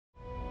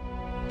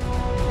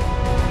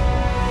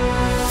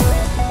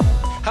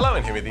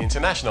with the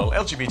international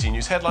LGBT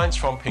news headlines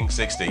from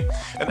Pinksixty.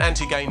 An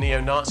anti-gay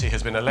neo-Nazi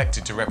has been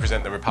elected to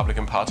represent the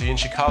Republican Party in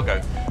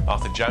Chicago.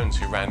 Arthur Jones,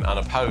 who ran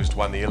unopposed,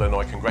 won the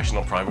Illinois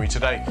congressional primary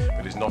today,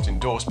 but is not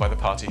endorsed by the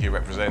party he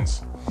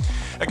represents.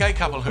 A gay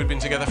couple who'd been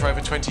together for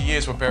over 20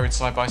 years were buried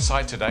side by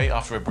side today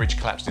after a bridge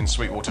collapsed in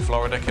Sweetwater,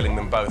 Florida, killing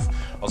them both.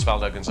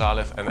 Osvaldo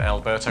Gonzalez and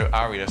Alberto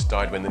Arias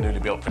died when the newly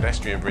built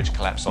pedestrian bridge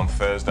collapsed on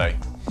Thursday.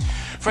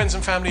 Friends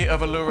and family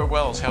of Allura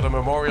Wells held a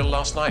memorial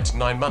last night,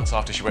 9 months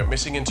after she went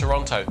missing in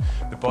Toronto.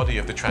 The body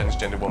of the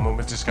transgender woman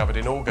was discovered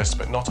in August,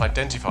 but not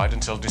identified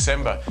until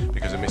December,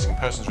 because a missing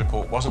persons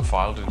report wasn't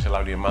filed until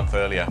only a month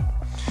earlier.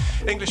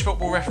 English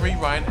football referee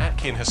Ryan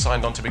Atkin has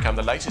signed on to become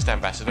the latest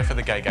ambassador for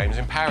the Gay Games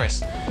in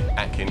Paris.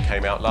 Atkin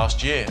came out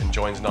last year and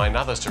joins 9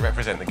 others to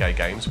represent the Gay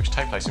Games, which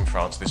take place in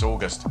France this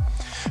August.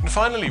 And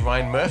finally,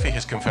 Ryan Murphy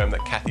has confirmed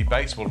that Kathy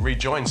Bates will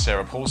rejoin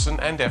Sarah Paulson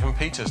and Evan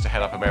Peters to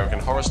head up American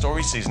Horror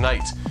Story Season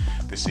 8.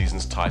 This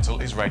season's title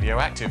is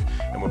Radioactive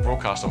and will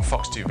broadcast on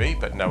Fox TV,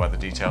 but no other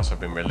details have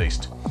been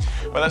released.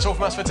 Well, that's all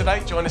from us for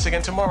today. Join us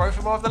again tomorrow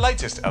for more of the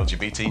latest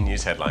LGBT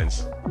news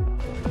headlines.